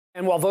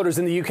And while voters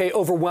in the UK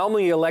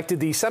overwhelmingly elected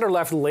the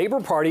centre-left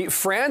Labour Party,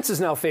 France is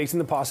now facing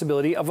the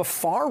possibility of a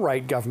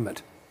far-right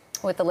government.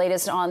 With the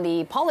latest on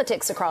the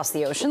politics across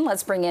the ocean,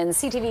 let's bring in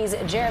CTV's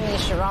Jeremy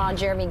Sharon.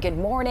 Jeremy, good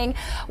morning.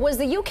 Was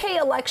the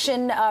UK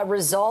election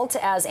result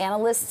as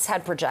analysts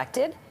had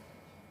projected?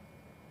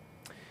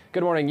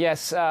 Good morning.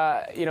 Yes,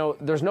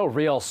 there's no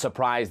real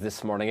surprise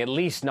this morning, at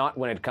least not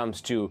when it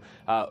comes to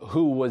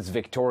who was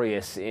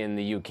victorious in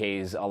the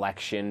UK's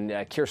election.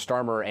 Keir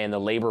Starmer and the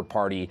Labour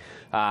Party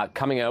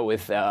coming out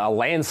with a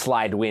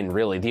landslide win,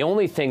 really. The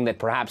only thing that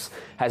perhaps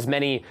has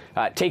many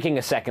taking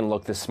a second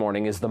look this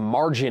morning is the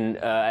margin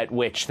at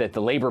which that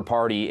the Labour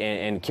Party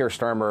and Keir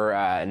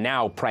Starmer,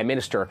 now Prime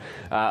Minister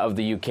of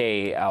the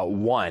UK,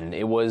 won.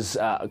 It was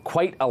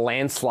quite a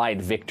landslide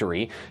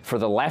victory for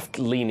the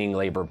left-leaning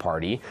Labour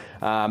Party.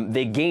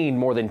 They gained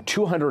more than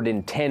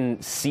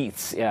 210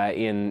 seats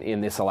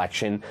in this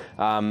election,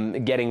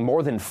 getting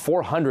more than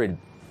 400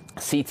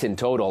 seats in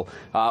total,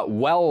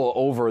 well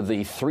over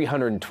the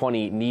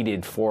 320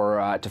 needed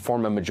for to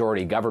form a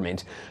majority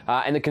government.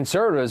 And the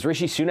Conservatives,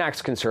 Rishi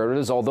Sunak's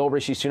Conservatives, although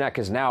Rishi Sunak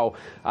has now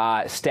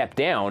stepped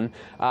down,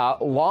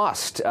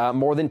 lost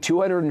more than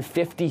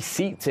 250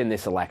 seats in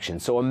this election.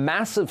 So a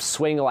massive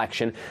swing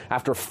election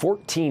after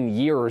 14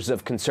 years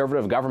of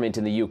Conservative government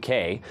in the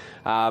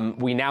UK.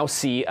 We now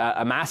see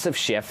a massive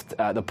shift.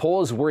 The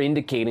polls were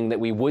indicating that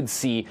we would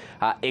see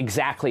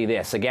exactly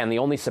this. Again, the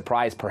only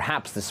surprise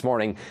perhaps this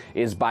morning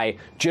is by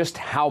just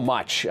how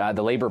much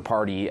the Labour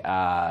Party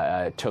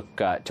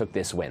took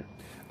this win.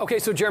 Okay,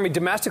 so Jeremy,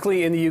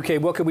 domestically in the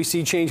UK, what could we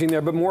see changing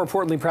there? But more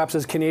importantly, perhaps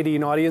as a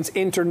Canadian audience,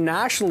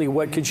 internationally,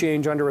 what could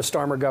change under a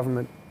Starmer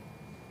government?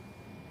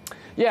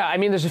 Yeah, I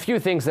mean, there's a few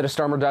things that a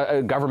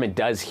Starmer government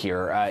does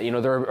here.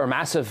 There are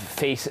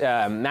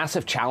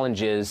massive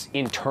challenges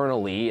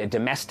internally,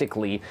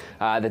 domestically,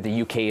 that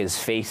the UK is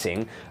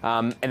facing,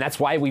 and that's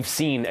why we've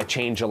seen a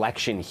change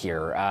election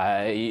here.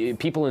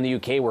 People in the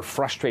UK were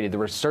frustrated. There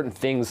were certain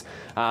things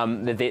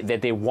that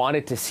they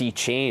wanted to see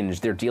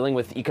changed. They're dealing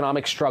with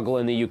economic struggle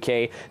in the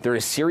UK. There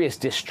is serious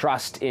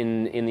distrust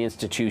in the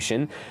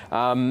institution,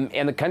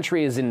 and the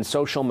country is in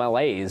social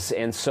malaise.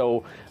 And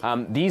so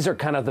these are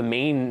kind of the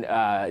main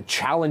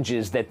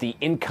challenges that the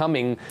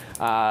incoming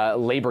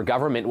Labour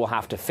government will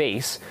have to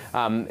face.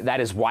 That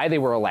is why they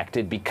were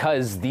elected,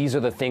 because these are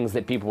the things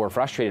that people were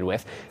frustrated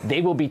with.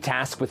 They will be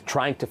tasked with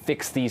trying to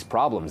fix these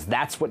problems.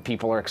 That's what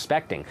people are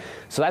expecting.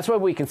 So that's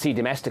what we can see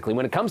domestically.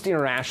 When it comes to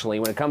internationally,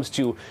 when it comes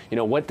to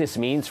what this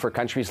means for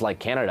countries like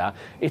Canada,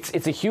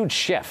 it's a huge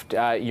shift.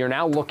 You're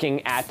now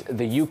looking at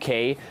the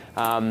UK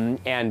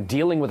and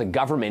dealing with a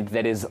government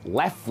that is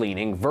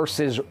left-leaning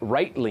versus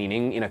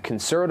right-leaning in a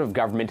conservative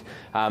government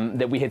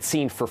that we had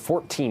seen for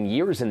 14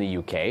 years in the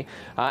UK.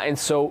 And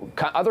so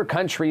other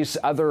countries,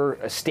 other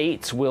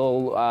states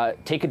will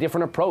take a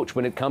different approach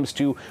when it comes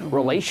to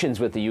relations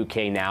with the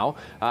UK now,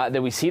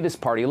 that we see this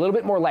party a little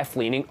bit more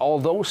left-leaning,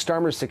 although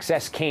Starmer's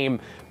success came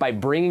by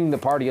bringing the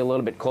party a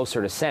little bit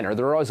closer to center.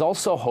 There is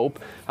also hope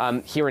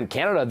here in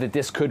Canada that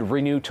this could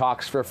renew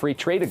talks for a free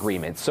trade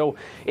agreement. So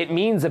it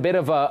means a bit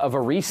of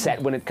a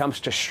reset when it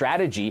comes to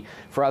strategy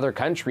for other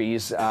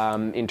countries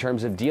in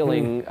terms of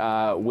dealing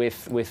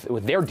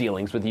with their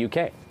dealings with the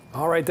UK.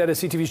 All right, that is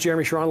CTV's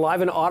Jeremy Sharon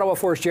live in Ottawa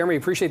for us. Jeremy,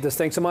 appreciate this.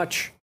 Thanks so much.